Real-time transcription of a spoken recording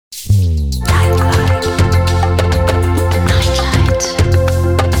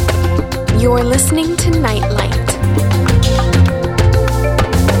listening to Nightlight.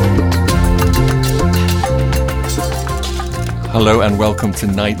 Hello and welcome to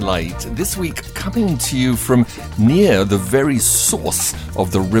Nightlight. This week coming to you from near the very source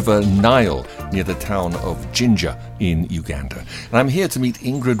of the River Nile, near the town of Jinja in Uganda. And I'm here to meet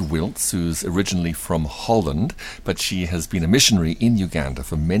Ingrid Wilts, who's originally from Holland, but she has been a missionary in Uganda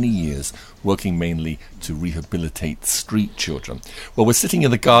for many years, working mainly to rehabilitate street children. Well, we're sitting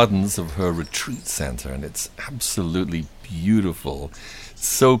in the gardens of her retreat center, and it's absolutely beautiful.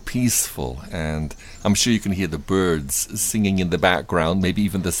 So peaceful, and I'm sure you can hear the birds singing in the background, maybe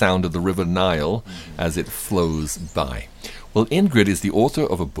even the sound of the River Nile as it flows by. Well, Ingrid is the author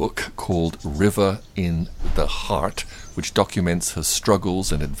of a book called River in the Heart, which documents her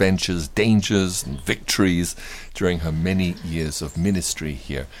struggles and adventures, dangers and victories during her many years of ministry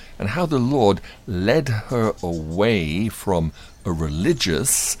here, and how the Lord led her away from a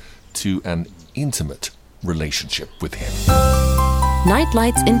religious to an intimate relationship with Him.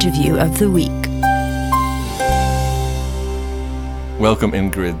 Nightlight's interview of the week. Welcome,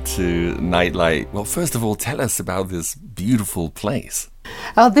 Ingrid, to Nightlight. Well, first of all, tell us about this beautiful place.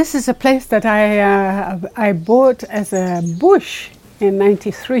 Oh, this is a place that I bought as a bush in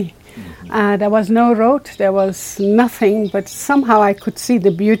 '93. There was no road, there was nothing, but somehow I could see the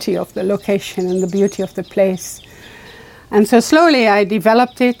beauty of the location and the beauty of the place. And so slowly I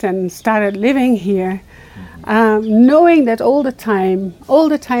developed it and started living here. Knowing that all the time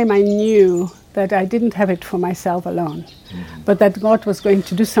I knew that I didn't have it for myself alone, but that God was going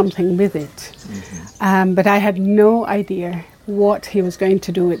to do something with it. But I had no idea what He was going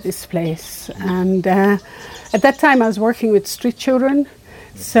to do with this place. And at that time I was working with street children,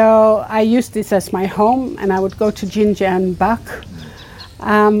 so I used this as my home, and I would go to Jinja and back.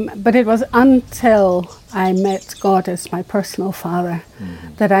 But it was until I met God as my personal Father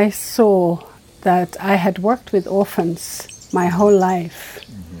that I saw that I had worked with orphans my whole life,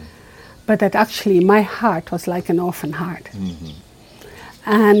 but that actually my heart was like an orphan heart.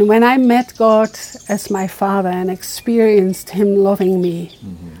 And when I met God as my Father and experienced Him loving me,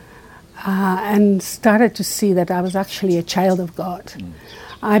 and started to see that I was actually a child of God,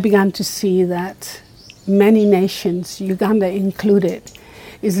 I began to see that many nations, Uganda included,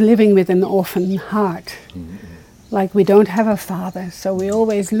 is living with an orphan heart. Like we don't have a father, so we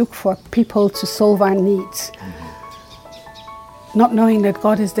always look for people to solve our needs. Not knowing that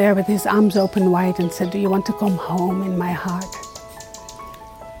God is there with His arms open wide and said, do you want to come home in my heart?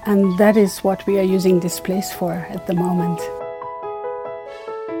 And that is what we are using this place for at the moment.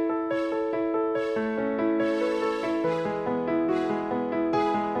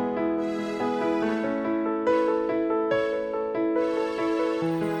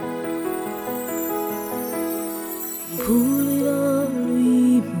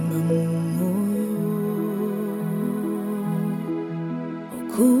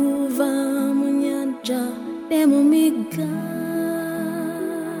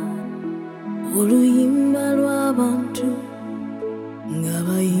 Oluyimba lw'abantu nga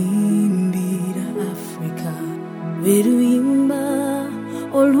bayimbira Africa, lwe luyimba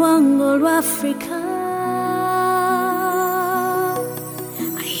olwango lw'Africa.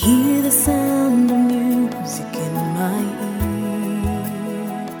 I hear the sound of music in my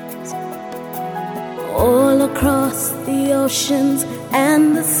ears, all across the oceans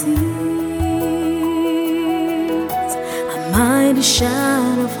and the seas. A mighty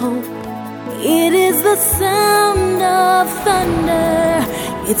shout of hope. It is the sound of thunder.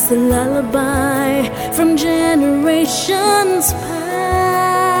 It's the lullaby from generations past.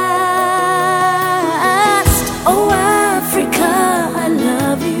 Oh, Africa, I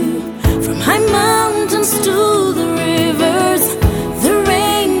love you. From high mountains to the rivers, the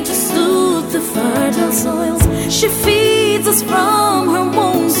rain to soothe the fertile soils. She feeds us from her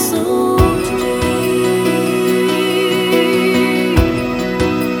womb so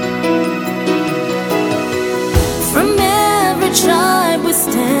tribe we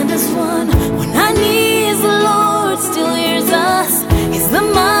stand as one. On our knees the Lord still hears us. He's the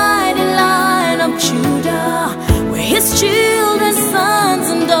mighty Lion of Judah. We're His children, sons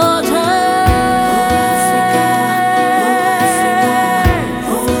and daughters.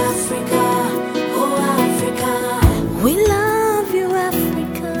 Oh Africa, oh Africa, we love you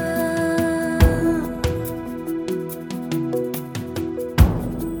Africa.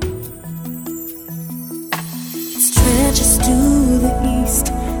 It stretches to the east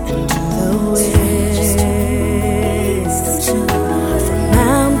and to the west, from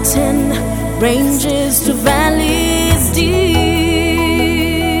mountain ranges to valleys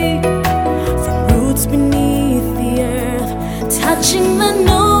deep, from roots beneath the earth, touching the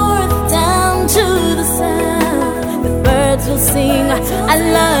north down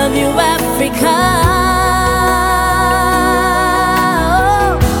Africa.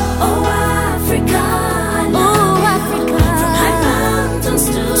 Oh, Africa, oh, Africa. From high mountains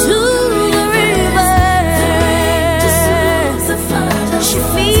to the river, to source of fertile she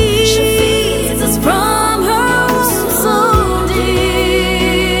feeds us from her womb so deep.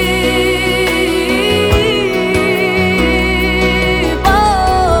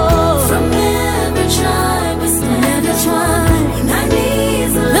 Oh, from every tribe we stand as one. On our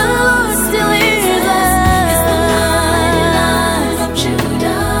knees, the Lord still hears us. It's the mighty line of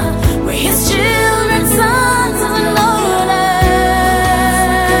Judah, where His children, sons and daughters.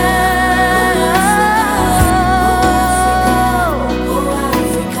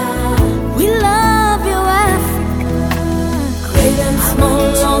 We love you, Africa. Great and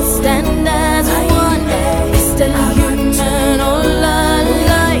small, all stand as one. Beast and human, all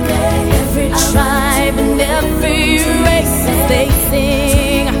alike. Every tribe and every race, they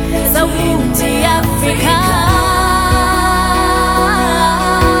sing Sauti Africa.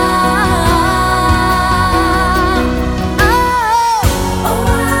 Oh,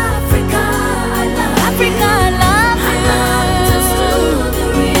 Africa, I love Africa, I love you. Mountains to the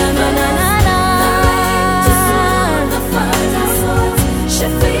river, the rain to soothe the fertile soil. She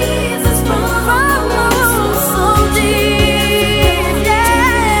feeds us from so deep, yeah.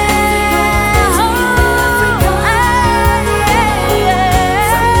 Oh,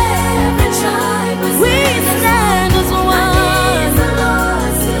 every tribe we stand as one. The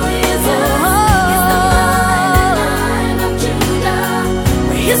Lord still is us. It's the mighty line of Judah,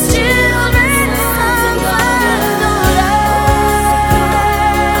 where His children, sons and daughters.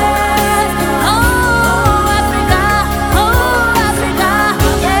 Oh, Africa,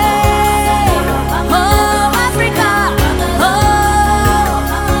 yeah. Oh, Africa, oh,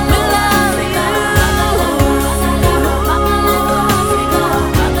 we love you.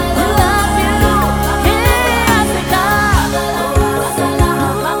 We love you, yeah, Africa.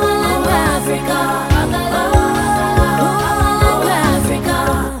 Africa.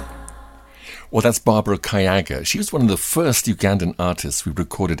 Well, that's Barbara Kayaga. She was one of the first Ugandan artists we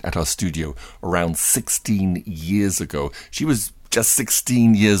recorded at our studio around 16 years ago. She was just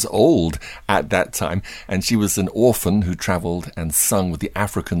 16 years old at that time, and she was an orphan who travelled and sung with the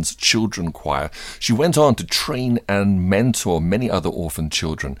Africans Children Choir. She went on to train and mentor many other orphan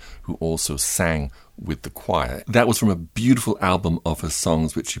children who also sang with the choir. That was from a beautiful album of her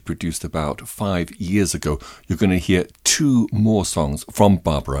songs, which she produced about 5 years ago. You're going to hear 2 more songs from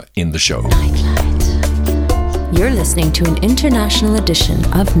Barbara in the show. Nightlight. You're listening to an international edition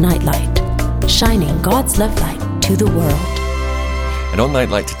of Nightlight, shining God's love light to the world. And on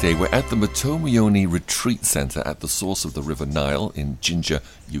Nightlight today, we're at the Myo Monyoni Retreat Centre at the source of the River Nile in Jinja,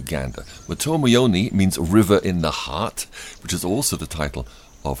 Uganda. Myo Monyoni means river in the heart, which is also the title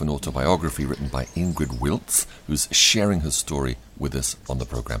of an autobiography written by Ingrid Wilts, who's sharing her story with us on the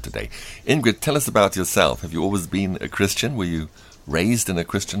program today. Ingrid, tell us about yourself. Have you always been a Christian? Were you raised in a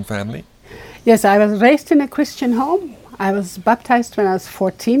Christian family? Yes, I was raised in a Christian home. I was baptized when I was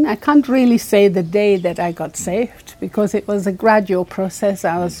 14. I can't really say the day that I got saved because it was a gradual process.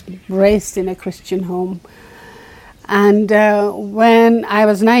 I was raised in a Christian home. And when I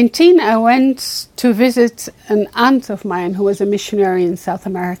was 19, I went to visit an aunt of mine who was a missionary in South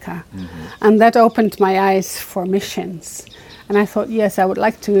America. Mm-hmm. And that opened my eyes for missions. And I thought, yes, I would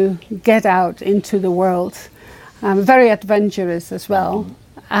like to get out into the world. I'm very adventurous as well.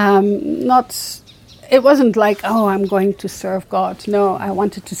 It wasn't like, oh, I'm going to serve God. No, I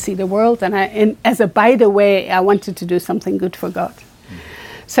wanted to see the world. And as a by the way, I wanted to do something good for God.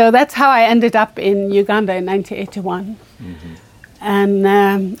 So that's how I ended up in Uganda in 1981. Mm-hmm. And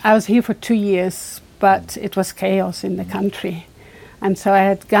I was here for 2 years, but it was chaos in the country. And so I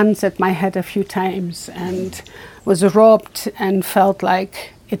had guns at my head a few times and was robbed and felt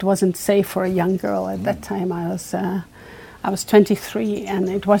like it wasn't safe for a young girl. At that time I was 23, and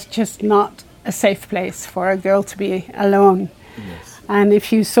it was just not a safe place for a girl to be alone. Yes. And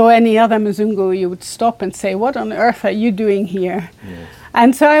if you saw any other Mzungu, you would stop and say, what on earth are you doing here? Yes.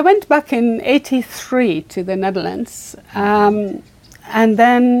 And so I went back in 1983 to the Netherlands, and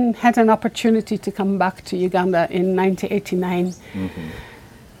then had an opportunity to come back to Uganda in 1989. Mm-hmm.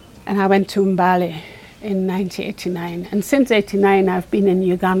 And I went to Mbale in 1989. And since 1989, I've been in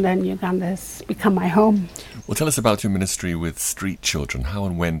Uganda, and Uganda has become my home. Well, tell us about your ministry with street children. How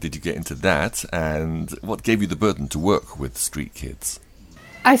and when did you get into that? And what gave you the burden to work with street kids?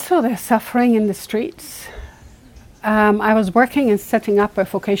 I saw their suffering in the streets. I was working and setting up a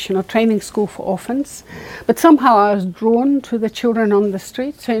vocational training school for orphans, but somehow I was drawn to the children on the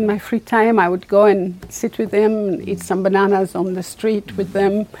street. So in my free time, I would go and sit with them and eat some bananas on the street with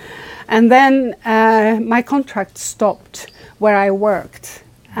them. And then my contract stopped where I worked.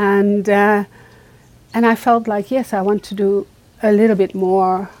 And I felt like, yes, I want to do a little bit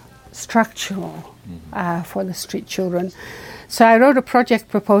more structural for the street children. So I wrote a project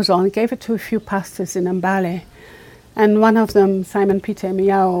proposal and gave it to a few pastors in Mbale. And one of them, Simon Peter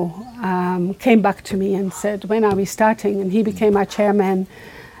Miao, came back to me and said, when are we starting? And he became our chairman.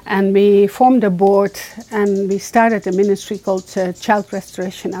 And we formed a board and we started a ministry called Child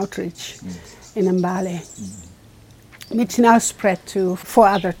Restoration Outreach in Mbale, which now spread to 4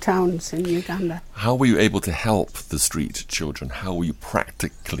 other towns in Uganda. How were you able to help the street children? How were you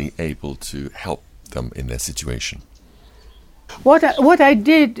practically able to help them in their situation? What I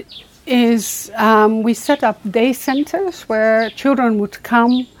did is we set up day centers where children would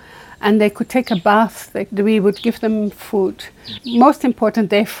come and they could take a bath. We would give them food. Most important,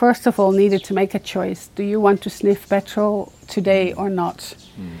 they first of all needed to make a choice. Do you want to sniff petrol today or not?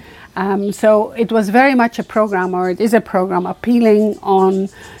 So it was very much a program, or it is a program, appealing on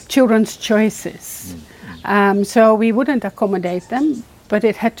children's choices. So we wouldn't accommodate them, but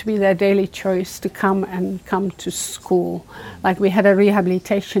it had to be their daily choice to come to school. Like we had a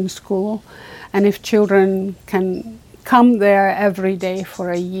rehabilitation school, and if children can come there every day for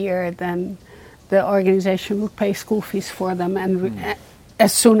a year, then the organization would pay school fees for them. And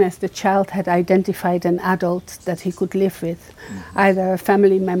as soon as the child had identified an adult that he could live with, either a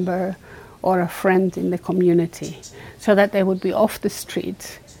family member or a friend in the community, so that they would be off the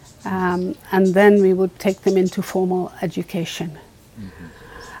street, and then we would take them into formal education.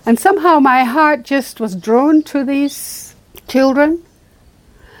 And somehow my heart just was drawn to these children.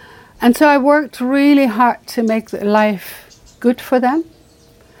 And so I worked really hard to make life good for them.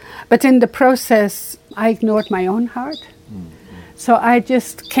 But in the process, I ignored my own heart. So I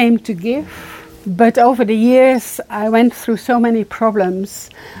just came to give. But over the years, I went through so many problems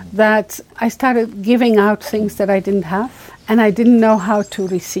that I started giving out things that I didn't have, and I didn't know how to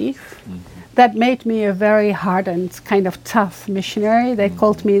receive. That made me a very hardened, kind of tough missionary. They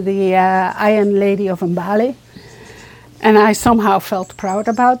called me the Iron Lady of Mbale. And I somehow felt proud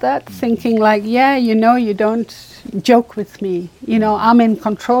about that, thinking like, yeah, you know, you don't joke with me. You know, I'm in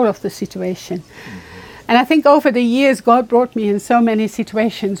control of the situation. And I think over the years, God brought me in so many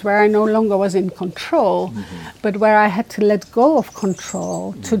situations where I no longer was in control, but where I had to let go of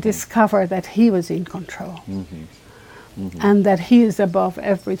control to discover that He was in control. And that He is above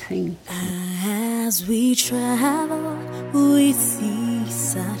everything. As we travel, we see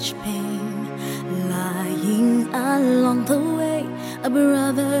such pain lying along the way,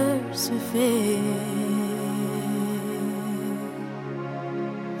 brothers who fail.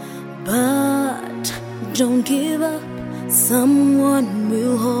 But don't give up, someone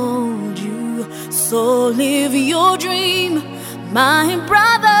will hold you. So live your dream, my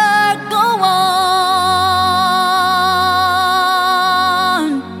brother, go on.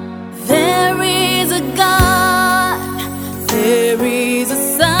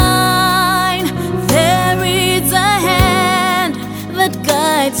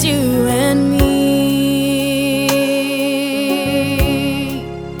 You and me.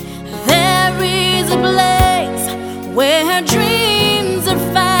 There is a place where dreams are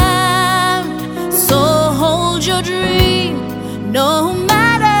found. So hold your dream, no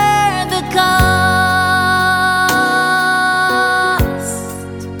matter the cost.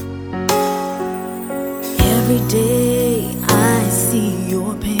 Every day I see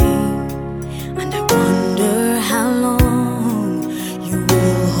your pain, and I wonder how long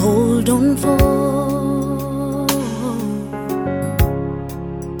hold on for.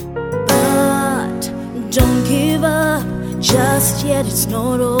 But don't give up just yet, it's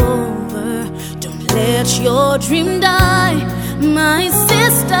not over. Don't let your dream die, my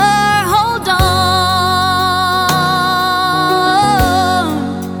sister, hold on.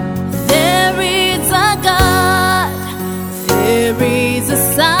 There is a God, there is a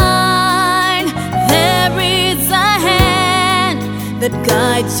sign, there is a hand that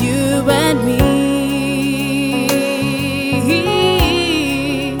guides you and me.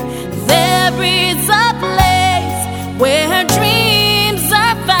 There is a place where dreams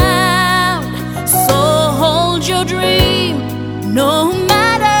are found. So hold your dream, no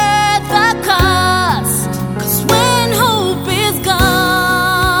matter the cost. 'Cause when hope is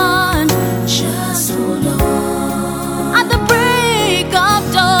gone, just hold on. At the break of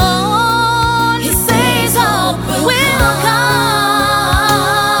dawn, He says hope will come.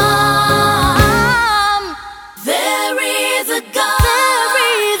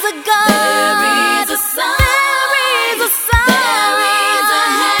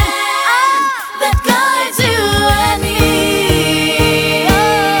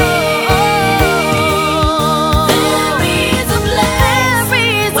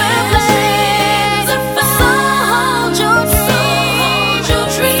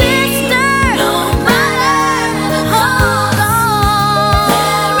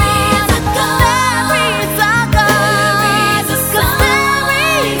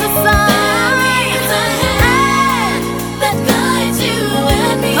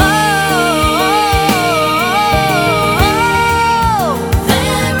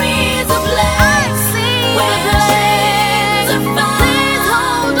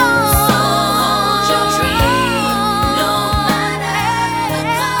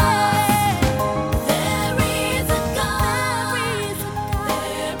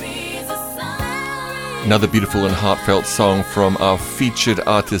 Another beautiful and heartfelt song from our featured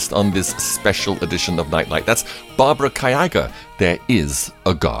artist on this special edition of Nightlight. That's Barbara Kayaga, There Is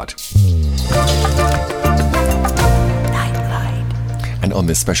a God. Nightlight. And on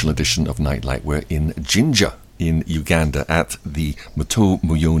this special edition of Nightlight, we're in Jinja in Uganda at the Myo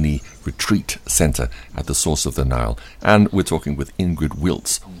Monyoni Retreat Center at the source of the Nile. And we're talking with Ingrid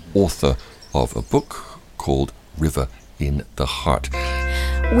Wilts, author of a book called River in the Heart.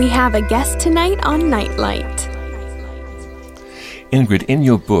 We have a guest tonight on Nightlight. Ingrid, in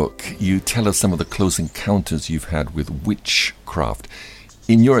your book, you tell us some of the close encounters you've had with witchcraft.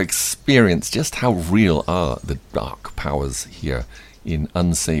 In your experience, just how real are the dark powers here in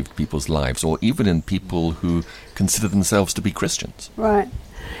unsaved people's lives, or even in people who consider themselves to be Christians? Right.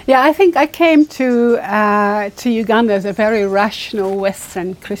 Yeah, I think I came to Uganda as a very rational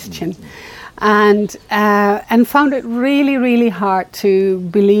Western Christian. And found it really, really hard to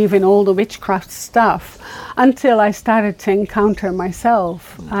believe in all the witchcraft stuff until I started to encounter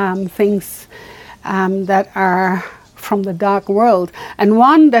myself things that are from the dark world. And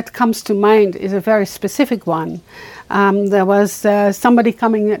one that comes to mind is a very specific one. There was somebody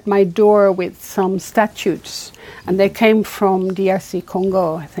coming at my door with some statues, and they came from DRC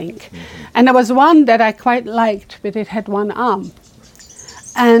Congo, I think. And there was one that I quite liked, but it had one arm.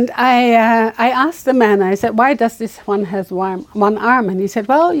 And I asked the man, I said, why does this one have one arm? And he said,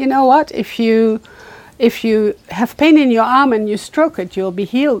 well, you know what, if you have pain in your arm and you stroke it, you'll be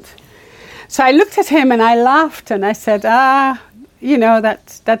healed. So I looked at him and I laughed and I said,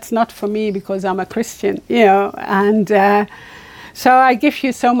 that's not for me because I'm a Christian, and so I give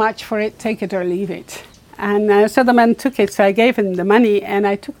you so much for it, take it or leave it. And so the man took it, so I gave him the money and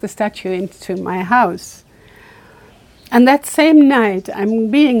I took the statue into my house. And that same night,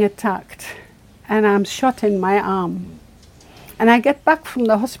 I'm being attacked, and I'm shot in my arm. And I get back from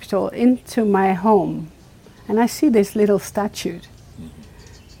the hospital into my home, and I see this little statue.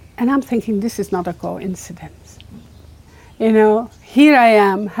 And I'm thinking, this is not a coincidence. Here I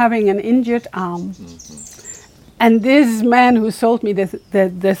am, having an injured arm. And this man who sold me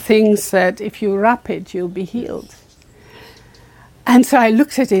the thing said, if you wrap it, you'll be healed. And so I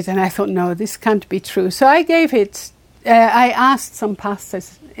looked at it, and I thought, no, this can't be true. So I gave it... I asked some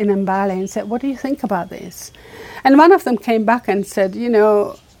pastors in Mbale and said, what do you think about this? And one of them came back and said,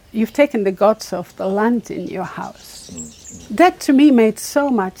 you've taken the gods of the land in your house. That to me made so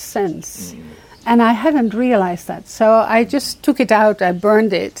much sense. And I hadn't realized that. So I just took it out, I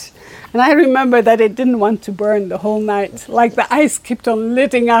burned it. And I remember that it didn't want to burn the whole night. Like the ice kept on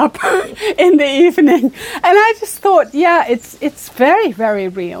lighting up in the evening. And I just thought, yeah, it's very, very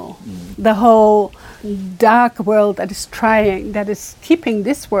real. The whole dark world that is keeping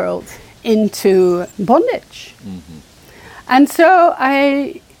this world into bondage. And so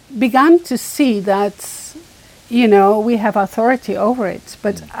I began to see that, we have authority over it,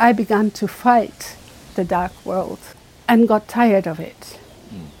 but I began to fight the dark world and got tired of it.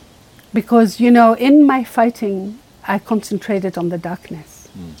 Because, in my fighting, I concentrated on the darkness,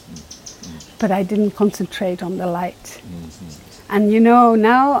 but I didn't concentrate on the light. And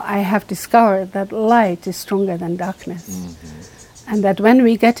now I have discovered that light is stronger than darkness. And that when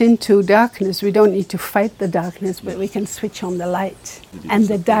we get into darkness, we don't need to fight the darkness, but we can switch on the light. And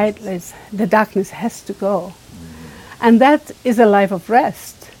the darkness has to go. And that is a life of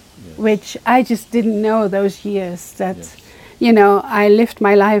rest, which I just didn't know those years that, I lived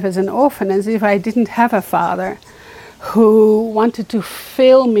my life as an orphan as if I didn't have a father who wanted to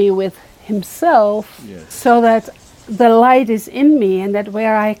fill me with himself so that the light is in me, and that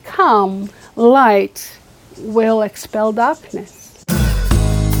where I come, light will expel darkness.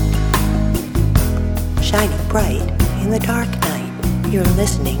 Shining bright in the dark night, you're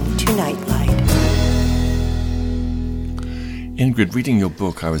listening to Nightlight. Ingrid, reading your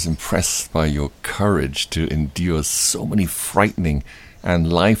book, I was impressed by your courage to endure so many frightening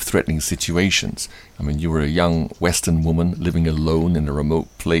and life-threatening situations. I mean, you were a young Western woman living alone in a remote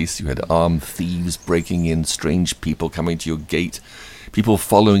place. You had armed thieves breaking in, strange people coming to your gate, people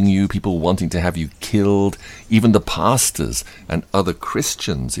following you, people wanting to have you killed, even the pastors and other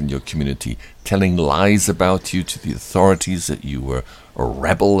Christians in your community telling lies about you to the authorities, that you were a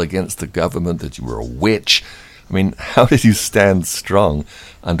rebel against the government, that you were a witch. I mean, how did you stand strong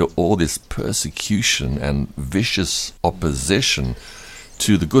under all this persecution and vicious opposition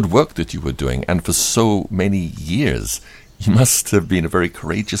to the good work that you were doing? And for so many years, you must have been a very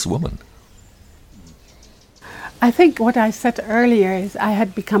courageous woman. I think what I said earlier is I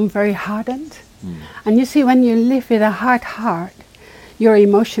had become very hardened. And you see, when you live with a hard heart, your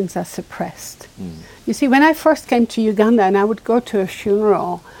emotions are suppressed. You see, when I first came to Uganda and I would go to a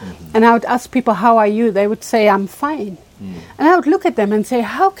funeral and I would ask people, how are you? They would say, I'm fine. And I would look at them and say,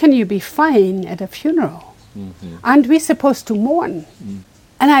 how can you be fine at a funeral? Aren't we supposed to mourn?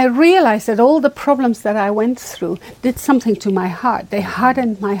 And I realized that all the problems that I went through did something to my heart. They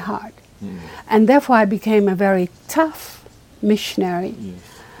hardened my heart. And therefore I became a very tough missionary.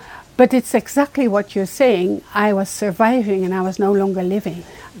 But it's exactly what you're saying. I was surviving and I was no longer living.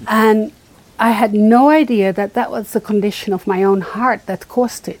 And I had no idea that that was the condition of my own heart that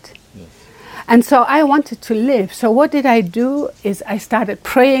caused it. And so I wanted to live. So what did I do is I started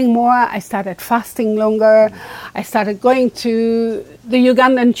praying more. I started fasting longer. I started going to the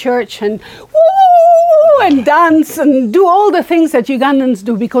Ugandan church and woo, and dance and do all the things that Ugandans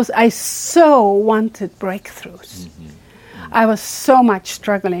do because I so wanted breakthroughs. I was so much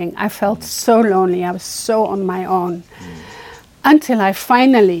struggling. I felt so lonely. I was so on my own. Until I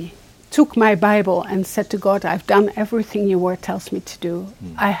finally took my Bible and said to God, I've done everything your word tells me to do.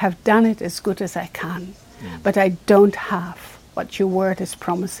 I have done it as good as I can, but I don't have what your word is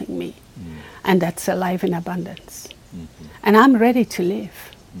promising me. And that's a life in abundance. And I'm ready to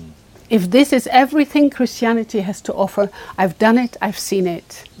live. If this is everything Christianity has to offer, I've done it, I've seen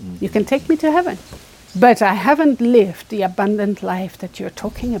it. You can take me to heaven. But I haven't lived the abundant life that you're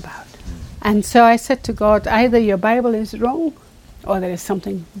talking about. And so I said to God, either your Bible is wrong, or there is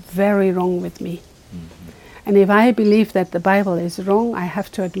something very wrong with me. And if I believe that the Bible is wrong, I have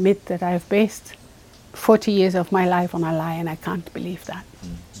to admit that I've based 40 years of my life on a lie, and I can't believe that.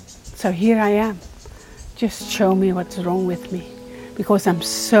 So here I am. Just show me what's wrong with me, because I'm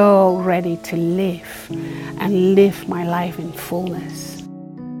so ready to live and live my life in fullness.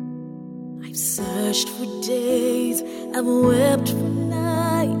 I've searched for days, I've wept for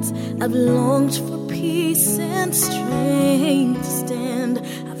nights, I've longed for peace and strength to stand.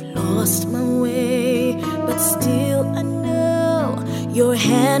 I've lost my way, but still I know your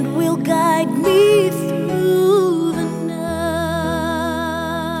hand will guide me through the night.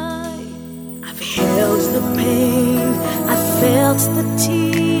 I've held the pain, I've felt the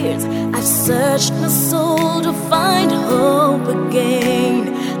tears, I've searched my soul to find hope again.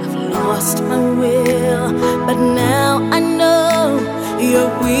 Lost my will, but now I know your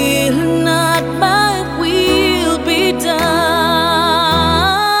will and not my will be done.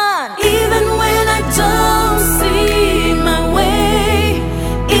 Even when I don't see my way,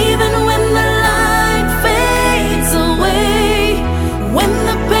 even when the light fades away, when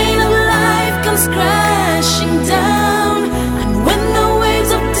the pain of life comes crashing down, and when the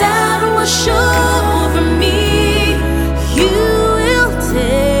waves of doubt wash over me, you will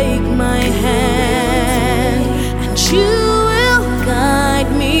take my hand, and you will guide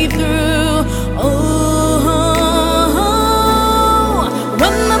me through. Oh,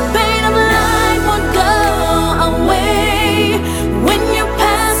 when the pain of life won't go away, when your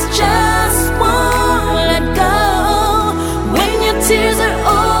past just won't let go, when your tears are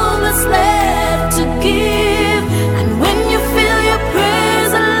all that's left to give, and when you feel your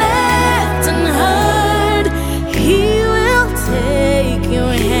prayers are left unheard, He will take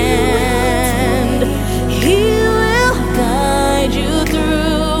your hand. He will guide you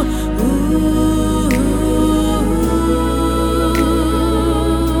through.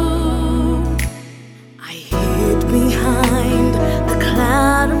 I hid behind the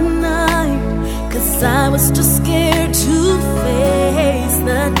cloud of night, 'cause I was too scared to face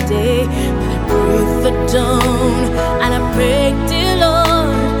the day. But I breathed the dawn and I prayed, dear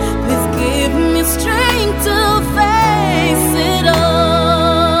Lord, please give me strength to face it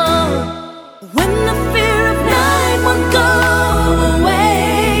all. When the fear of night won't go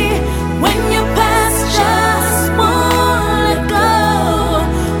away, when your past just won't let go,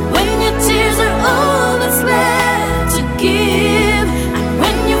 when your tears are all that's left to give, and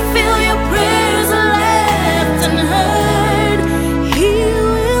when you feel your prayers are left unheard, He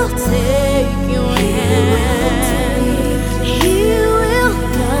will take your hand. He will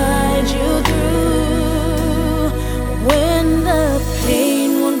guide you through.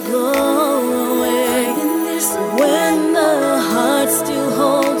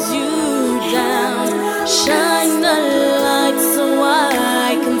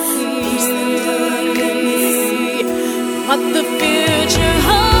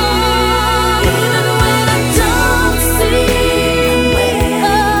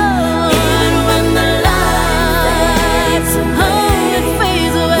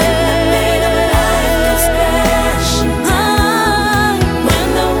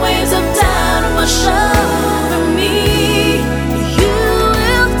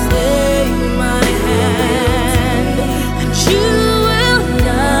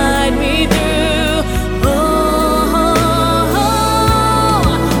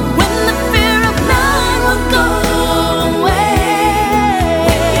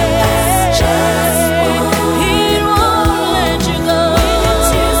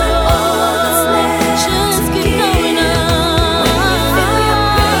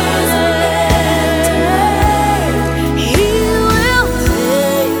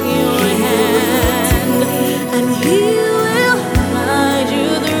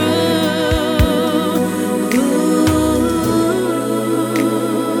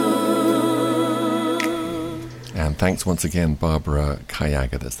 Thanks once again, Barbara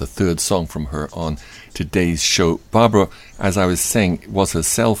Kayaga. That's the third song from her on today's show. Barbara, as I was saying, was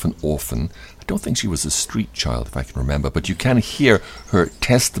herself an orphan. I don't think she was a street child, if I can remember, but you can hear her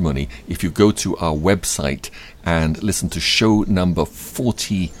testimony if you go to our website and listen to show number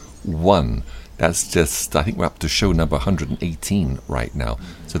 41. That's just, I think we're up to show number 118 right now.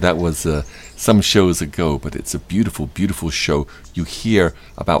 So that was some shows ago, but it's a beautiful, beautiful show. You hear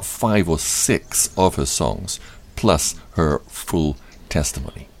about 5 or 6 of her songs, plus her full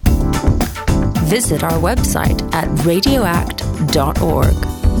testimony. Visit our website at radioact.org.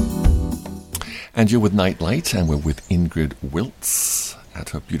 And you're with Nightlight, and we're with Ingrid Wilts at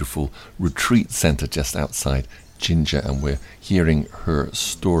her beautiful retreat centre just outside Jinja, and we're hearing her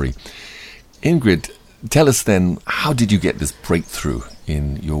story. Ingrid, tell us then, how did you get this breakthrough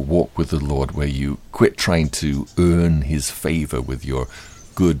in your walk with the Lord, where you quit trying to earn his favour with your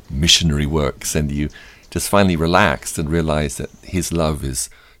good missionary works, and you just finally relaxed and realized that his love is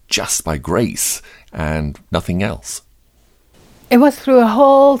just by grace and nothing else? It was through a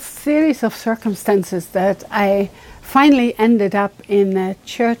whole series of circumstances that I finally ended up in a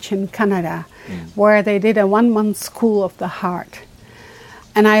church in Canada where they did a 1-month school of the heart.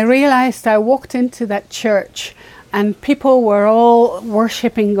 And I realized I walked into that church and people were all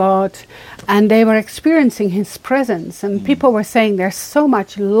worshipping God and they were experiencing his presence. And people were saying there's so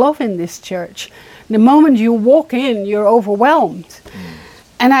much love in this church. The moment you walk in, you're overwhelmed.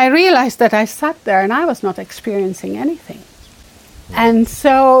 And I realized that I sat there and I was not experiencing anything. And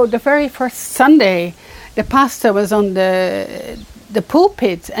so the very first Sunday, the pastor was on the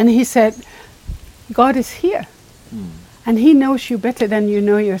pulpit and he said, God is here. And he knows you better than you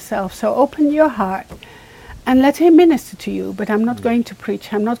know yourself. So open your heart and let him minister to you. But I'm not going to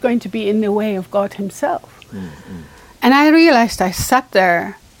preach. I'm not going to be in the way of God himself. And I realized I sat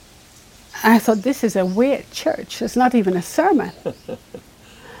there and I thought, this is a weird church. It's not even a sermon.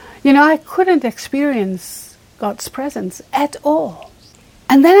 You know, I couldn't experience God's presence at all.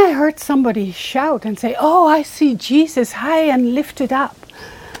 And then I heard somebody shout and say, oh, I see Jesus high and lifted up.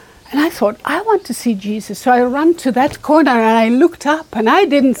 And I thought, I want to see Jesus. So I ran to that corner and I looked up and I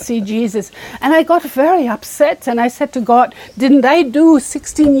didn't see Jesus. And I got very upset and I said to God, didn't I do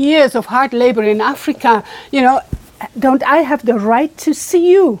 16 years of hard labor in Africa? You know, don't I have the right to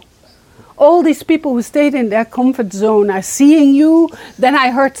see you? All these people who stayed in their comfort zone are seeing you. Then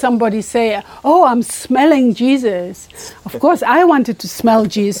I heard somebody say, oh, I'm smelling Jesus. Of course, I wanted to smell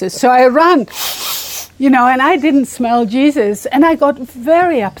Jesus. So I ran, you know, and I didn't smell Jesus. And I got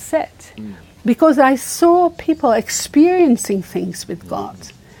very upset because I saw people experiencing things with God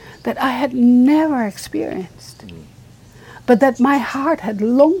that I had never experienced, but that my heart had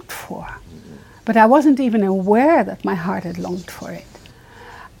longed for. But I wasn't even aware that my heart had longed for it.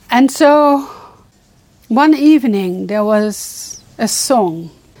 And so one evening there was a song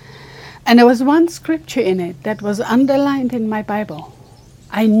and there was one scripture in it that was underlined in my Bible.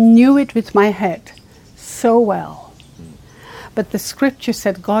 I knew it with my head so well. But the scripture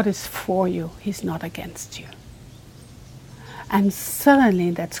said, God is for you, he's not against you. And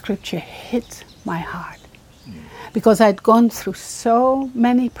suddenly that scripture hit my heart because I'd gone through so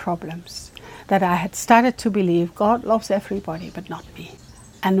many problems that I had started to believe God loves everybody but not me.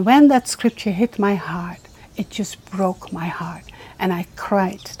 And when that scripture hit my heart, it just broke my heart. And I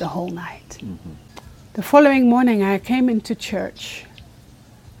cried the whole night. The following morning, I came into church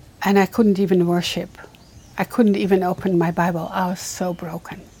and I couldn't even worship. I couldn't even open my Bible. I was so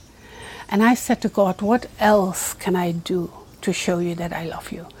broken. And I said to God, what else can I do to show you that I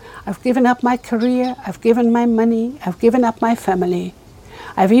love you? I've given up my career. I've given my money. I've given up my family.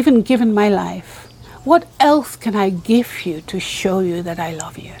 I've even given my life. What else can I give you to show you that I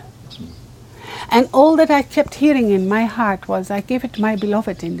love you? And all that I kept hearing in my heart was, I give it to my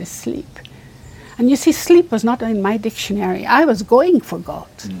beloved in the sleep. And you see, sleep was not in my dictionary. I was going for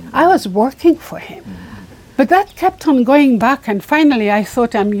God. I was working for him. But that kept on going back, and finally I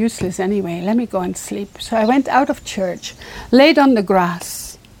thought, I'm useless anyway. Let me go and sleep. So I went out of church, laid on the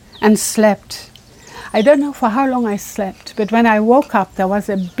grass, and slept. I don't know for how long I slept, but when I woke up, there was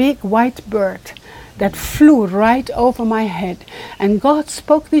a big white bird that flew right over my head. And God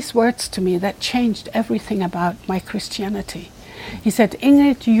spoke these words to me that changed everything about my Christianity. He said,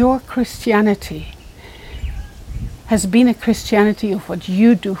 Ingrid, your Christianity has been a Christianity of what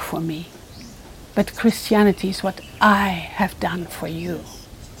you do for me. But Christianity is what I have done for you.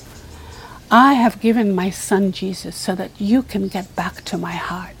 I have given my son Jesus so that you can get back to my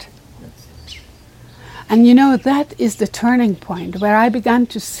heart. And you know, that is the turning point where I began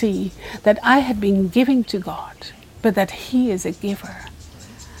to see that I had been giving to God, but that he is a giver.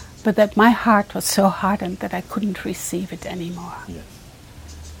 but that my heart was so hardened that I couldn't receive it anymore. Yes.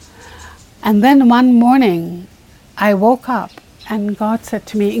 And then one morning I woke up and God said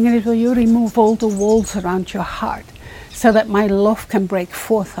to me, Ingrid, will you remove all the walls around your heart so that my love can break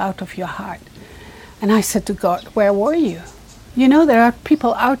forth out of your heart? And I said to God, where were you? You know, there are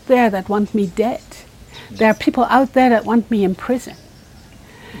people out there that want me dead. There are people out there that want me in prison.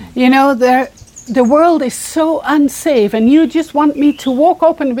 You know, the world is so unsafe, and you just want me to walk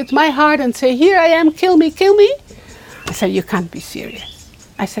open with my heart and say, here I am, kill me, kill me? I said, you can't be serious.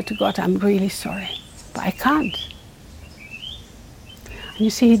 I said to God, I'm really sorry, but I can't. And you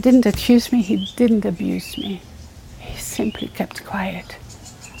see, he didn't accuse me, he didn't abuse me. He simply kept quiet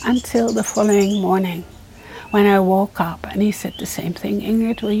until the following morning when I woke up, and he said the same thing,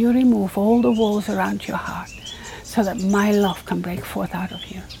 Ingrid, will you remove all the walls around your heart so that my love can break forth out of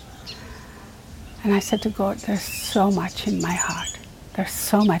you? And I said to God, there's so much in my heart. There's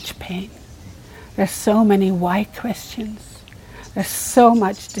so much pain. There's so many why questions. There's so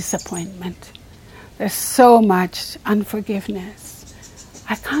much disappointment. There's so much unforgiveness.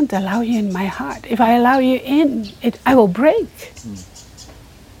 I can't allow you in my heart. If I allow you in, I will break.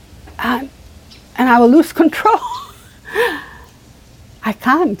 And I will lose control. I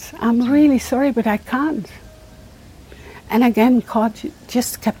can't. I'm really sorry, but I can't. And again, God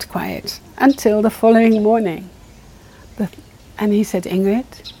just kept quiet until the following morning. And he said,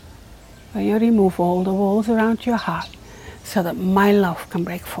 Ingrid, will you remove all the walls around your heart so that my love can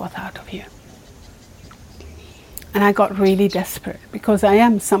break forth out of you? And I got really desperate because I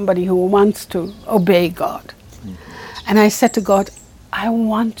am somebody who wants to obey God. And I said to God, I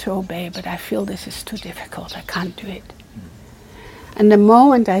want to obey, but I feel this is too difficult. I can't do it. And the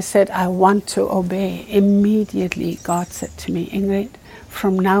moment I said, I want to obey, immediately God said to me, Ingrid,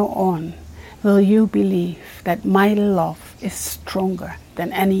 from now on, will you believe that my love is stronger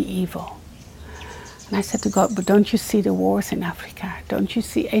than any evil? And I said to God, but don't you see the wars in Africa? Don't you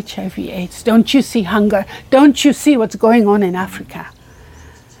see HIV/AIDS? Don't you see hunger? Don't you see what's going on in Africa?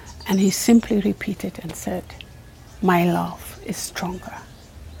 And he simply repeated and said, my love is stronger.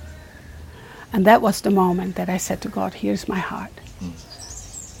 And that was the moment that I said to God, here's my heart.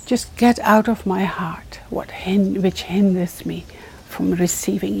 Just get out of my heart which hinders me from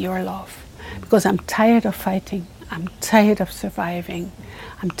receiving your love. Because I'm tired of fighting. I'm tired of surviving.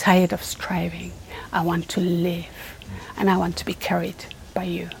 I'm tired of striving. I want to live. And I want to be carried by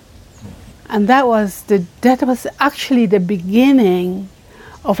you. And that was actually the beginning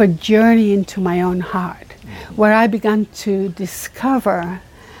of a journey into my own heart, where I began to discover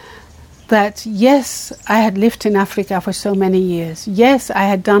that yes, I had lived in Africa for so many years. Yes, I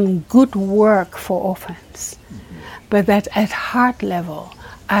had done good work for orphans. But that at heart level,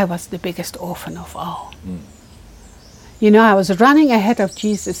 I was the biggest orphan of all. You know, I was running ahead of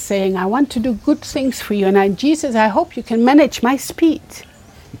Jesus saying, I want to do good things for you. And Jesus, I hope you can manage my speed.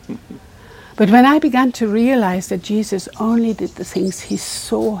 But when I began to realize that Jesus only did the things he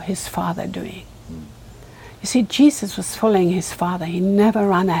saw his Father doing. You see, Jesus was following his Father. He never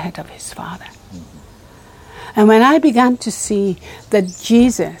ran ahead of his Father. And when I began to see that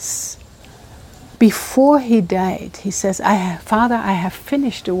Jesus, before he died, he says, Father, I have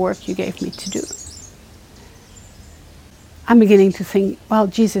finished the work you gave me to do. I'm beginning to think, well,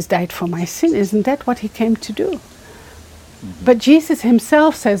 Jesus died for my sin. Isn't that what he came to do? But Jesus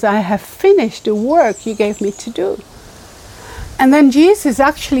himself says, I have finished the work you gave me to do. And then Jesus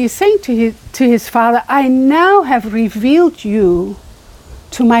actually is saying to his Father, I now have revealed you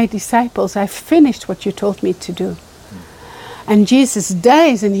to my disciples. I've finished what you told me to do. And Jesus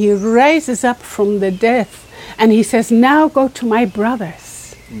dies and he rises up from the death. And he says, now go to my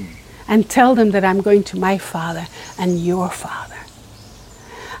brothers and tell them that I'm going to my Father and your Father.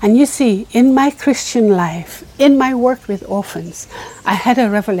 And you see, in my Christian life, in my work with orphans, I had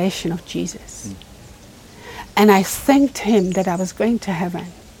a revelation of Jesus. And I thanked him that I was going to heaven.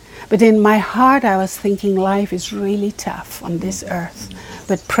 But in my heart I was thinking life is really tough on this earth.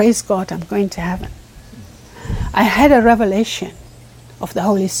 But praise God, I'm going to heaven. I had a revelation of the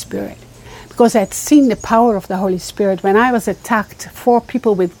Holy Spirit. Because I'd seen the power of the Holy Spirit. When I was attacked, 4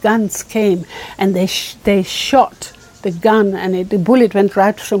 people with guns came and they shot the gun and the bullet went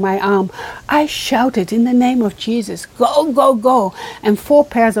right through my arm. I shouted in the name of Jesus, go, go, go. And 4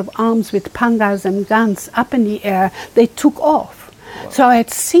 pairs of arms with pangas and guns up in the air, they took off. Wow. So I had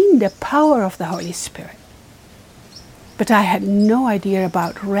seen the power of the Holy Spirit. But I had no idea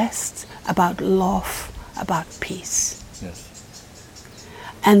about rest, about love, about peace. Yes.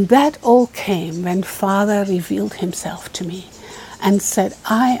 And that all came when Father revealed himself to me. and said,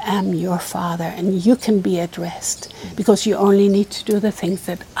 I am your Father, and you can be at rest because you only need to do the things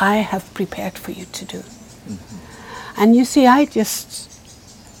that I have prepared for you to do. Mm-hmm. And you see, I just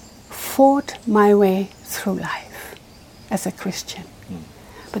fought my way through life as a Christian,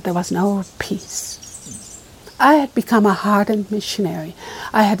 but there was no peace. I had become a hardened missionary.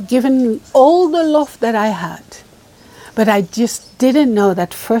 I had given all the love that I had, but I just didn't know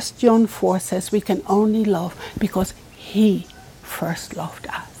that 1 John 4 says we can only love because He first loved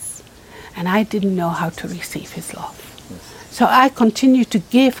us. And I didn't know how to receive His love. So I continued to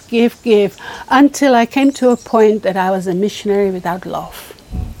give until I came to a point that I was a missionary without love.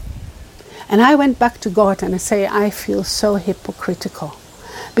 And I went back to God and I say, I feel so hypocritical.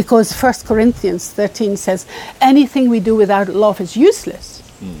 Because 1 Corinthians 13 says, anything we do without love is useless.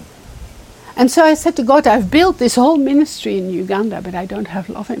 And so I said to God, I've built this whole ministry in Uganda, but I don't have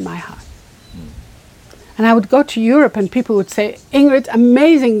love in my heart. And I would go to Europe and people would say, Ingrid,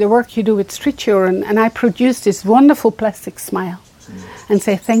 amazing the work you do with street children. And I produced this wonderful plastic smile and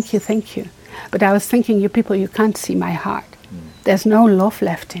say, thank you. But I was thinking, you people, you can't see my heart. There's no love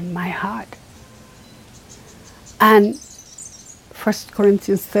left in my heart. And 1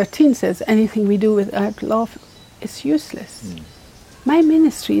 Corinthians 13 says, anything we do without love is useless. My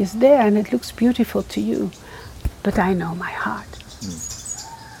ministry is there and it looks beautiful to you, but I know my heart.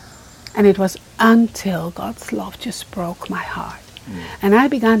 And it was until God's love just broke my heart. And I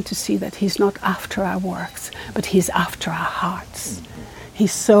began to see that He's not after our works, but He's after our hearts. He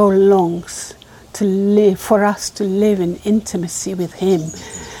so longs to live, for us to live in intimacy with Him.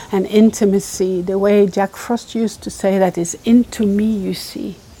 And intimacy, the way Jack Frost used to say that, is into me you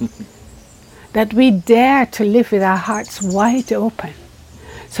see. That we dare to live with our hearts wide open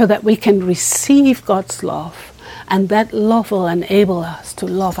so that we can receive God's love, and that love will enable us to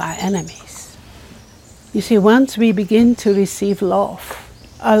love our enemies. You see, once we begin to receive love,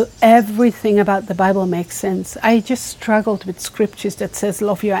 everything about the Bible makes sense. I just struggled with scriptures that says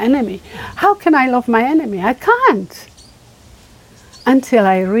love your enemy. How can I love my enemy? I can't. Until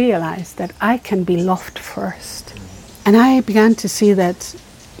I realized that I can be loved first. And I began to see that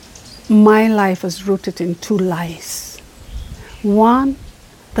my life was rooted in two lies. One,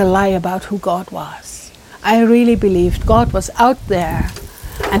 the lie about who God was. I really believed God was out there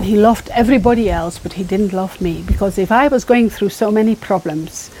and He loved everybody else, but He didn't love me. Because if I was going through so many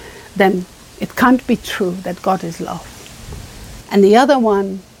problems, then it can't be true that God is love. And the other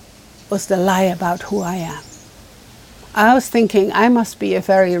one was the lie about who I am. I was thinking I must be a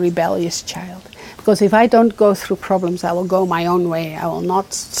very rebellious child, because if I don't go through problems, I will go my own way. I will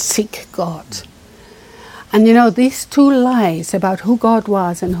not seek God. And you know, these two lies about who God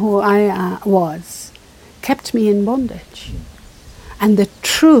was and who I was kept me in bondage. And the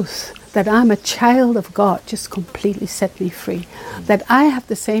truth that I'm a child of God just completely set me free. That I have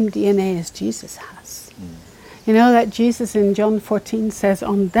the same DNA as Jesus has. You know that Jesus in John 14 says,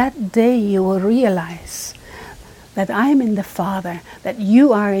 on that day you will realize that I am in the Father, that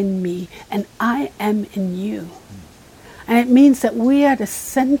you are in me, and I am in you. And it means that we are the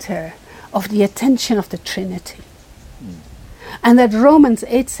center of the attention of the Trinity. And that Romans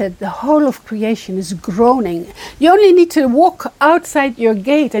 8 said the whole of creation is groaning. You only need to walk outside your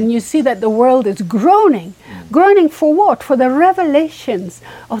gate and you see that the world is groaning. Groaning for what? For the revelations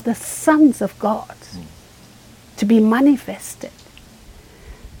of the sons of God to be manifested.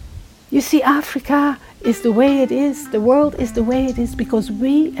 You see, Africa is the way it is, the world is the way it is, because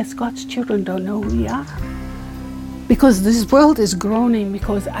we as God's children don't know who we are. Because this world is groaning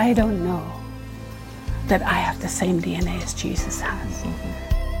because I don't know that I have the same DNA as Jesus has.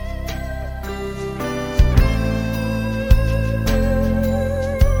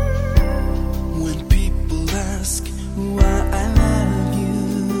 When people ask why I love you,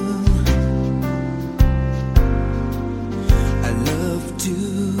 I love to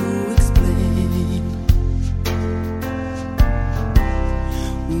explain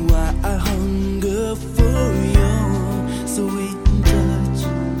why I hunger for your sweet touch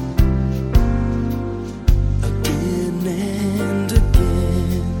again and again.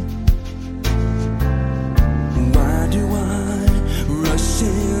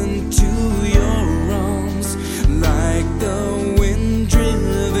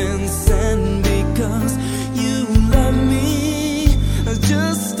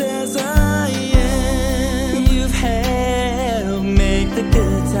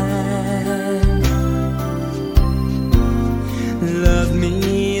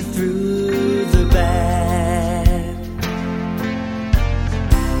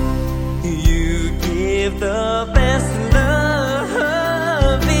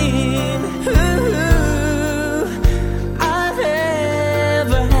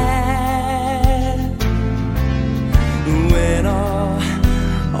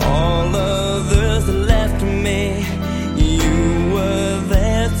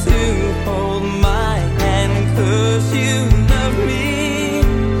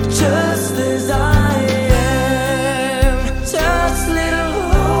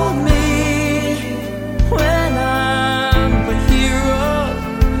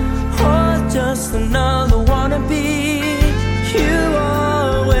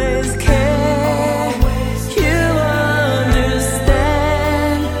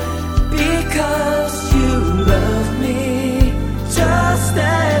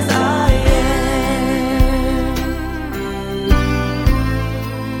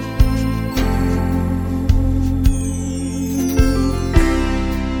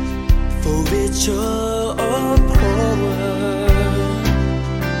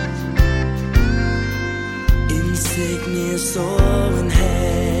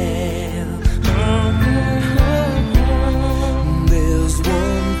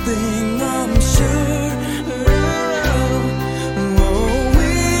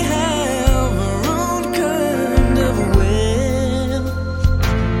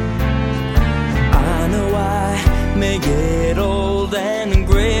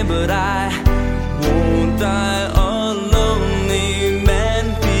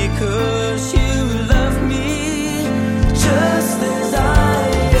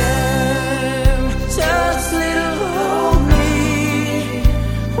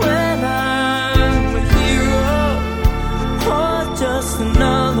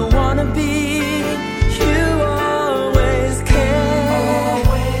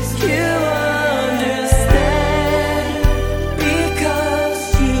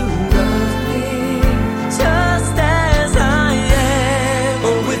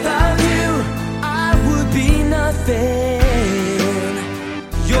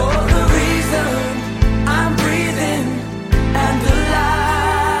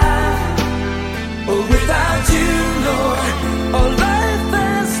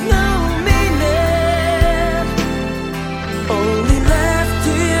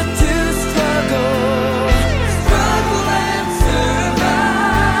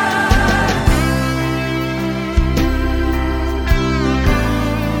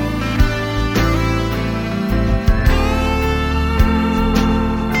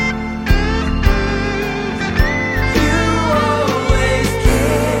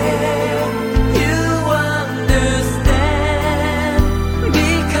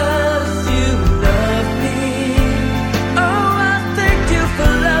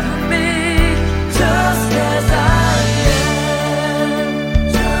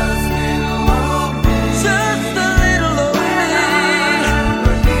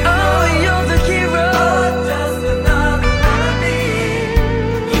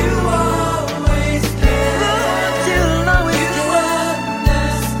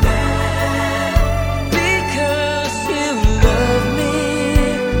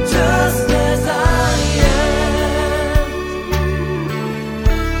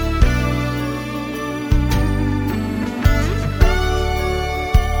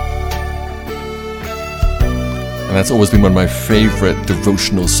 That's always been one of my favorite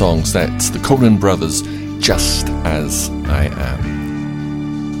devotional songs. That's the Coen Brothers, Just As I Am.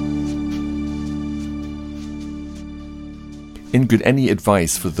 Ingrid, any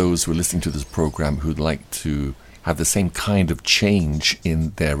advice for those who are listening to this program who'd like to have the same kind of change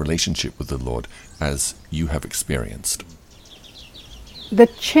in their relationship with the Lord as you have experienced? The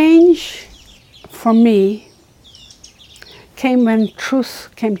change for me came when truth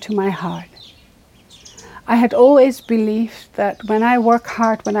came to my heart. I had always believed that when I work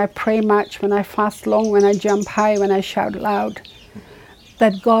hard, when I pray much, when I fast long, when I jump high, when I shout loud,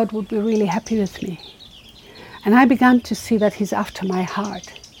 that God would be really happy with me. And I began to see that He's after my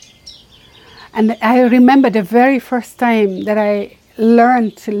heart. And I remember the very first time that I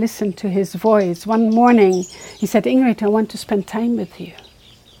learned to listen to His voice. One morning He said, "Ingrid, I want to spend time with you."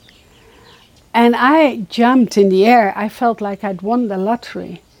 And I jumped in the air. I felt like I'd won the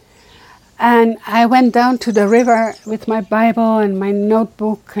lottery. And I went down to the river with my Bible and my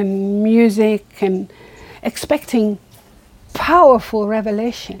notebook and music and expecting powerful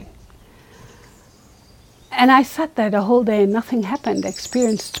revelation. And I sat there the whole day and nothing happened. I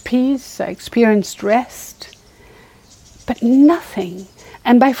experienced peace, I experienced rest, but nothing.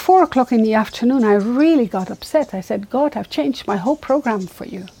 And by 4 o'clock in the afternoon, I really got upset. I said, "God, I've changed my whole program for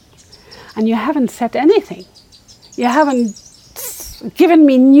you. And you haven't said anything. You haven't given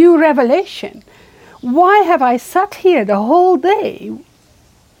me new revelation. Why have I sat here the whole day?"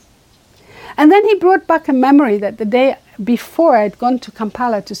 And then He brought back a memory that the day before I'd gone to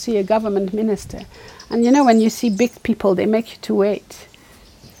Kampala to see a government minister. And you know, when you see big people, they make you to wait.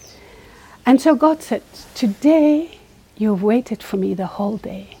 And so God said, "Today you've waited for me the whole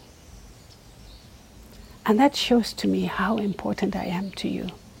day." And that shows to me how important I am to you.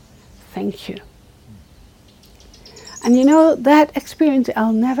 Thank you. And you know, that experience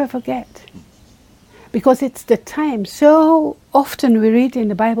I'll never forget. Because it's the time. So often we read in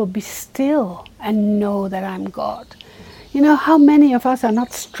the Bible, "Be still and know that I'm God." You know, how many of us are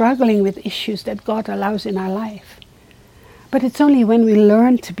not struggling with issues that God allows in our life? But it's only when we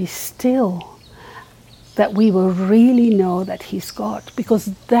learn to be still that we will really know that He's God. Because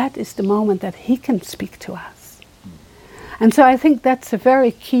that is the moment that He can speak to us. And so I think that's a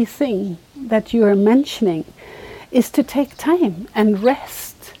very key thing that you are mentioning, is to take time and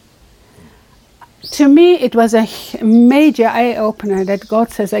rest. To me, it was a major eye-opener that God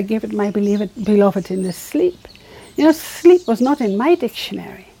says, "I give it my beloved in the sleep." You know, sleep was not in my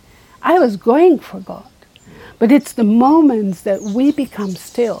dictionary. I was going for God. But it's the moments that we become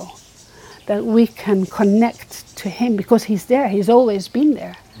still that we can connect to Him, because He's there. He's always been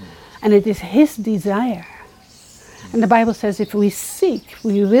there. And it is His desire. And the Bible says if we seek,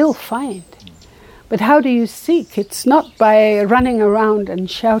 we will find. But how do you seek? It's not by running around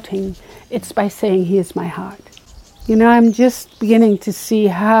and shouting. It's by saying, "He is my heart." You know, I'm just beginning to see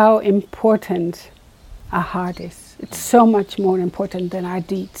how important our heart is. It's so much more important than our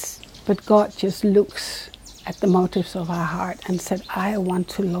deeds. But God just looks at the motives of our heart and said, "I want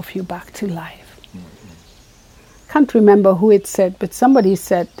to love you back to life." Can't remember who it said, but somebody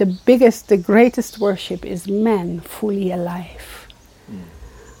said the greatest worship is men fully alive.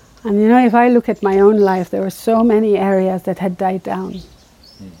 And you know, if I look at my own life, there were so many areas that had died down.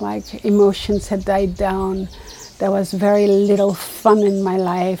 Like emotions had died down. There was very little fun in my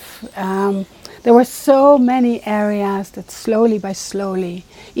life. There were so many areas that slowly by slowly,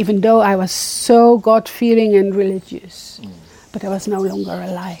 even though I was so God-fearing and religious, but I was no longer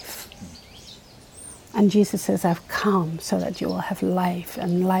alive. And Jesus says, "I've come so that you will have life,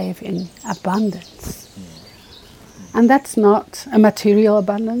 and life in abundance." And that's not a material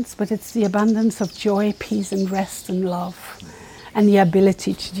abundance, but it's the abundance of joy, peace and rest and love, and the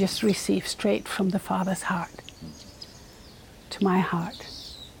ability to just receive straight from the Father's heart to my heart.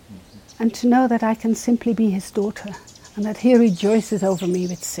 And to know that I can simply be His daughter, and that He rejoices over me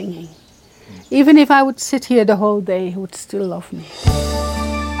with singing. Even if I would sit here the whole day, He would still love me.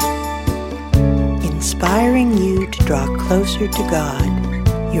 Inspiring you to draw closer to God.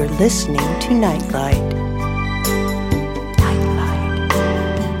 You're listening to Nightlight.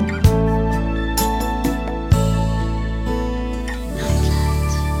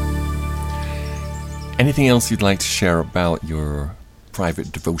 Anything else you'd like to share about your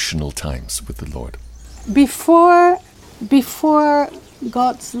private devotional times with the Lord? Before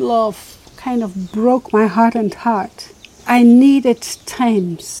God's love kind of broke my heart and heart, I needed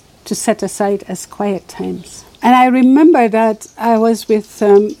times to set aside as quiet times. And I remember that I was with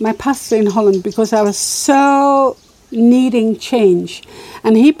my pastor in Holland, because I was so needing change.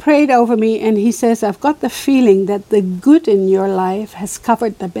 And he prayed over me and he says, "I've got the feeling that the good in your life has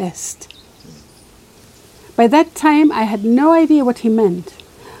covered the best. By that time, I had no idea what he meant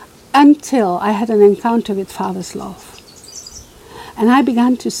until I had an encounter with Father's love. And I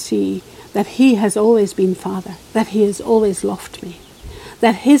began to see that he has always been Father, that he has always loved me,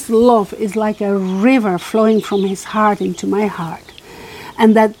 that his love is like a river flowing from his heart into my heart,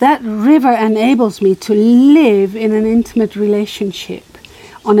 and that river enables me to live in an intimate relationship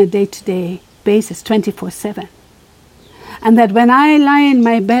on a day-to-day basis, 24/7. And that when I lie in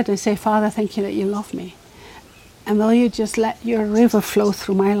my bed, I say, Father, thank you that you love me. And will you just let your river flow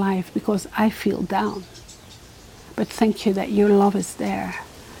through my life because I feel down. But thank you that your love is there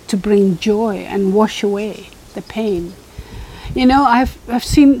to bring joy and wash away the pain. You know,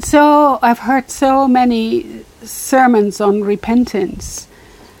 I've heard so many sermons on repentance,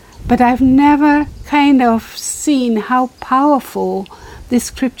 but I've never kind of seen how powerful this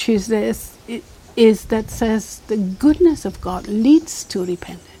scripture is that says the goodness of God leads to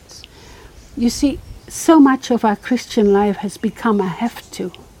repentance. You see, so much of our Christian life has become a have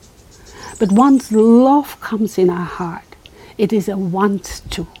to. But once love comes in our heart, it is a want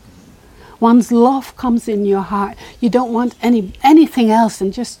to. Once love comes in your heart, you don't want anything else,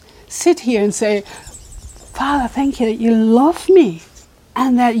 and just sit here and say, Father, thank you that you love me,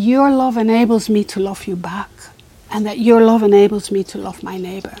 and that your love enables me to love you back, and that your love enables me to love my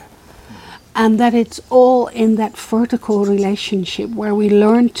neighbor. And that it's all in that vertical relationship where we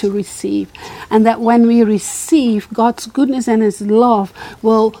learn to receive. And that when we receive God's goodness and his love,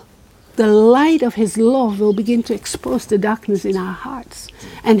 the light of his love will begin to expose the darkness in our hearts.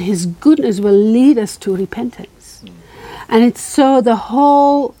 And his goodness will lead us to repentance. And it's so the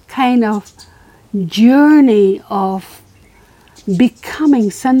whole kind of journey of becoming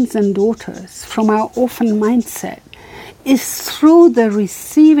sons and daughters from our orphan mindset is through the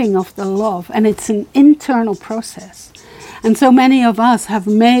receiving of the love, and it's an internal process. And so many of us have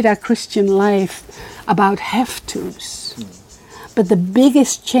made our Christian life about have-tos. But the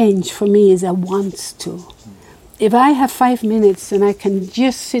biggest change for me is a wants to. If I have 5 minutes and I can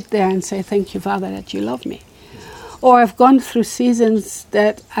just sit there and say, thank you, Father, that you love me. Or I've gone through seasons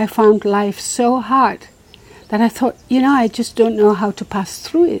that I found life so hard that I thought, I just don't know how to pass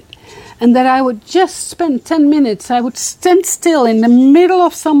through it. And that I would just spend 10 minutes, I would stand still in the middle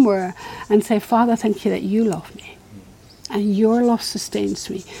of somewhere and say, Father, thank you that you love me. And your love sustains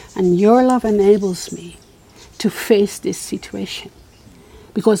me. And your love enables me to face this situation.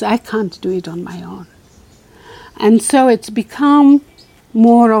 Because I can't do it on my own. And so it's become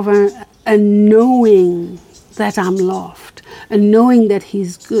more of a knowing that I'm loved. A knowing that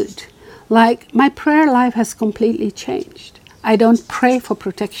he's good. Like my prayer life has completely changed. I don't pray for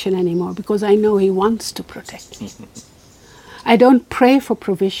protection anymore because I know he wants to protect me. I don't pray for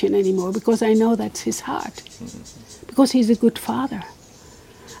provision anymore because I know that's his heart. Because he's a good father.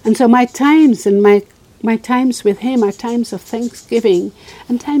 And so my times and my times with him are times of thanksgiving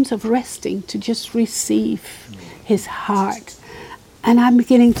and times of resting to just receive his heart. And I'm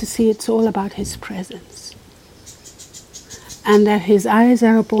beginning to see it's all about his presence. And that his eyes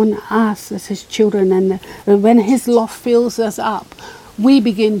are upon us as his children, and when his love fills us up, we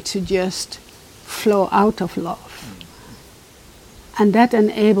begin to just flow out of love. And that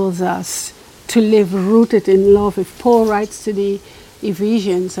enables us to live rooted in love. If Paul writes to the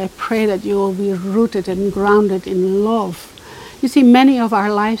Ephesians, I pray that you will be rooted and grounded in love. You see, many of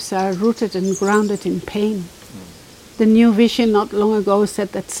our lives are rooted and grounded in pain. The New Vision not long ago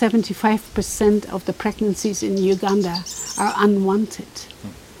said that 75% of the pregnancies in Uganda are unwanted.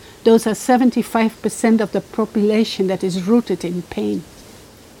 Those are 75% of the population that is rooted in pain.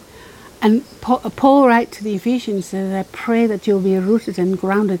 And Paul writes to the Ephesians, says, I pray that you'll be rooted and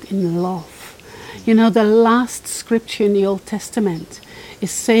grounded in love. You know, the last scripture in the Old Testament is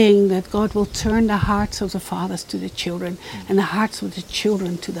saying that God will turn the hearts of the fathers to the children and the hearts of the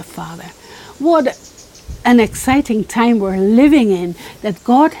children to the father. What an exciting time we're living in, that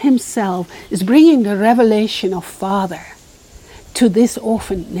God himself is bringing the revelation of Father to this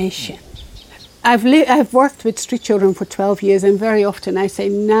orphaned nation. I've worked with street children for 12 years, and very often I say,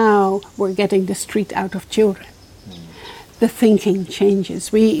 now we're getting the street out of children. The thinking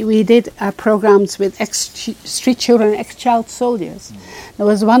changes. We did our programs with street children, ex-child soldiers. There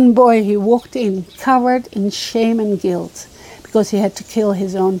was one boy who walked in covered in shame and guilt because he had to kill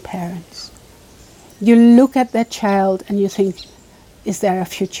his own parents. You look at that child and you think, is there a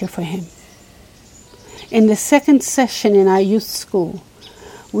future for him? In the second session in our youth school,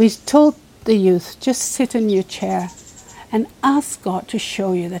 we told the youth, just sit in your chair and ask God to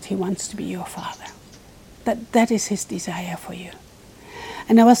show you that he wants to be your father. That is his desire for you.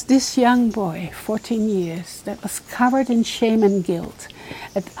 And there was this young boy, 14 years, that was covered in shame and guilt.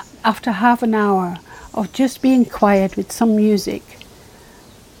 After half an hour of just being quiet with some music.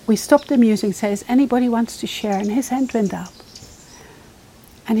 We stopped the music, says, anybody wants to share? And his hand went up.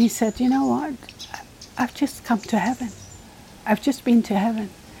 And he said, you know what? I've just come to heaven. I've just been to heaven.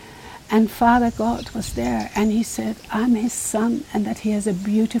 And Father God was there, and he said, I'm his son, and that he has a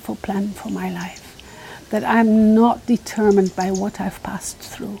beautiful plan for my life. That I'm not determined by what I've passed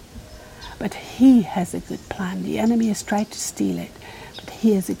through. But he has a good plan. The enemy has tried to steal it, but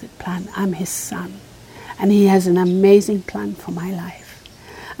he has a good plan. I'm his son. And he has an amazing plan for my life.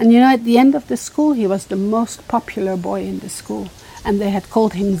 And you know, at the end of the school, he was the most popular boy in the school. And they had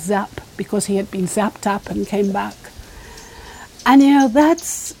called him Zap, because he had been zapped up and came back. And you know,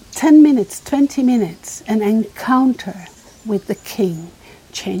 that's 10 minutes, 20 minutes, an encounter with the king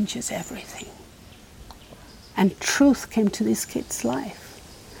changes everything. And truth came to this kid's life.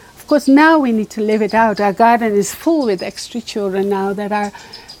 Of course, now we need to live it out. Our garden is full with extra children now that are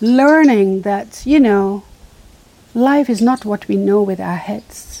learning that, you know, life is not what we know with our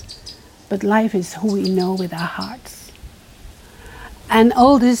heads, but life is who we know with our hearts. And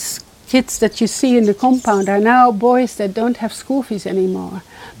all these kids that you see in the compound are now boys that don't have school fees anymore,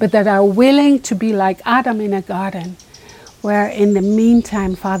 but that are willing to be like Adam in a garden, where in the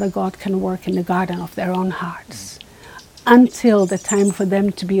meantime Father God can work in the garden of their own hearts until the time for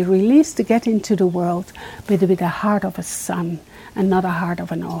them to be released to get into the world, but with the heart of a son and not a heart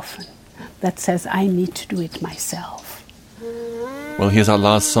of an orphan that says, I need to do it myself. Well, here's our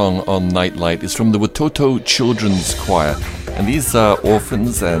last song on Nightlight. It's from the Watoto Children's Choir. And these are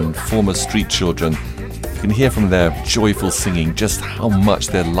orphans and former street children. You can hear from their joyful singing just how much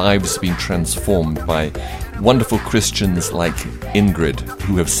their lives have been transformed by wonderful Christians like Ingrid,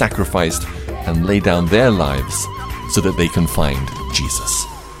 who have sacrificed and laid down their lives so that they can find Jesus.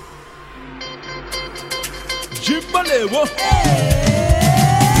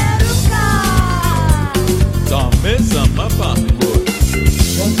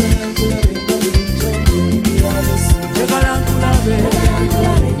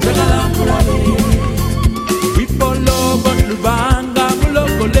 We follow but Lubanga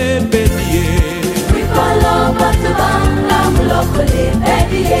Mulokole Bedie. We follow but Lubanga Mulokole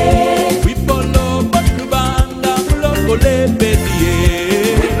Bedie. We follow but Lubanga Mulokole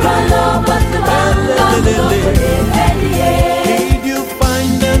Bedie. We follow but Lubanga Mulokole Bedie. Did you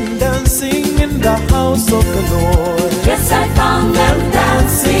find them dancing in the house of the Lord? Yes, I found them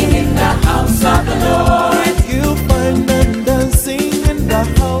dancing in the house of the Lord. Did you find them dancing in the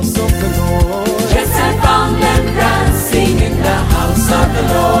house of the Lord? Yes, I found them dancing in the house of the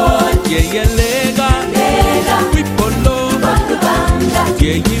Lord. Yeah, yeah, lega, Lega, we follow, but Lubanga,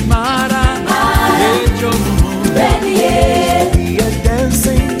 yeah, yeah, mara, yeah, jomu, Bedie. we are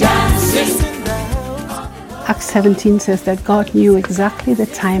dancing, Dancing. in the house. Acts 17 says that God knew exactly the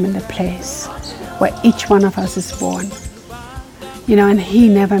time and the place where each one of us is born. You know, and he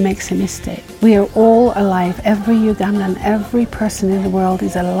never makes a mistake. We are all alive. Every Ugandan, every person in the world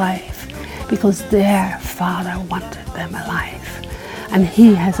is alive because their Father wanted them alive. And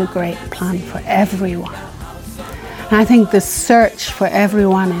he has a great plan for everyone. And I think the search for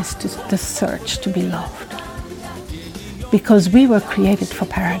everyone is the search to be loved. Because we were created for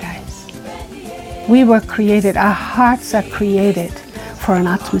paradise. We were created, our hearts are created for an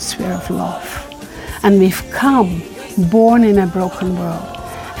atmosphere of love. And we've come born in a broken world,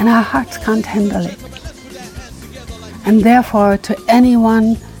 and our hearts can't handle it. And therefore, to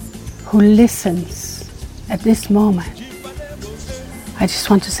anyone who listens at this moment, I just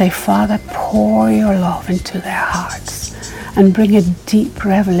want to say, Father, pour your love into their hearts and bring a deep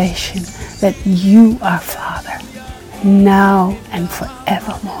revelation that you are Father, now and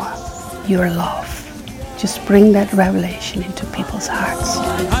forevermore. Your love. Just bring that revelation into people's hearts.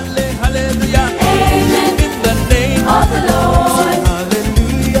 Hallelujah. Amen. In the name Of the Lord.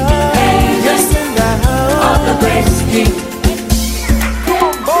 Hallelujah. Amen. Yes, in the house Of the great King. Come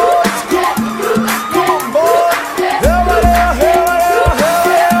on, boys. Come on, boys. Here we are, here we are, here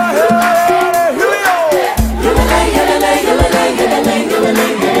we are, here we are.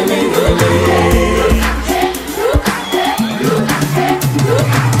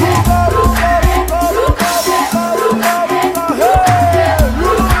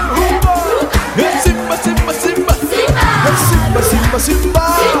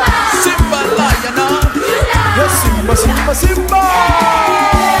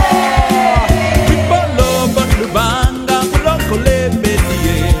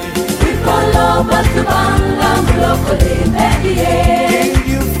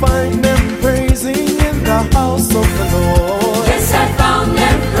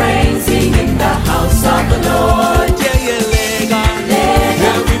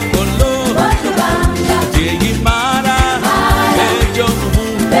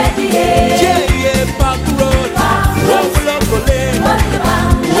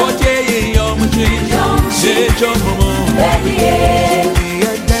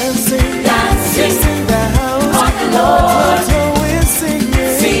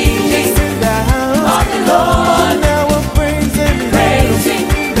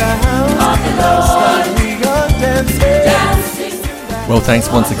 Well, thanks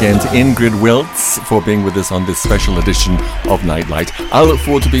once again to Ingrid Wilts for being with us on this special edition of Nightlight. I look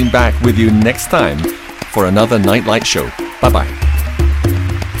forward to being back with you next time for another Nightlight show. Bye-bye.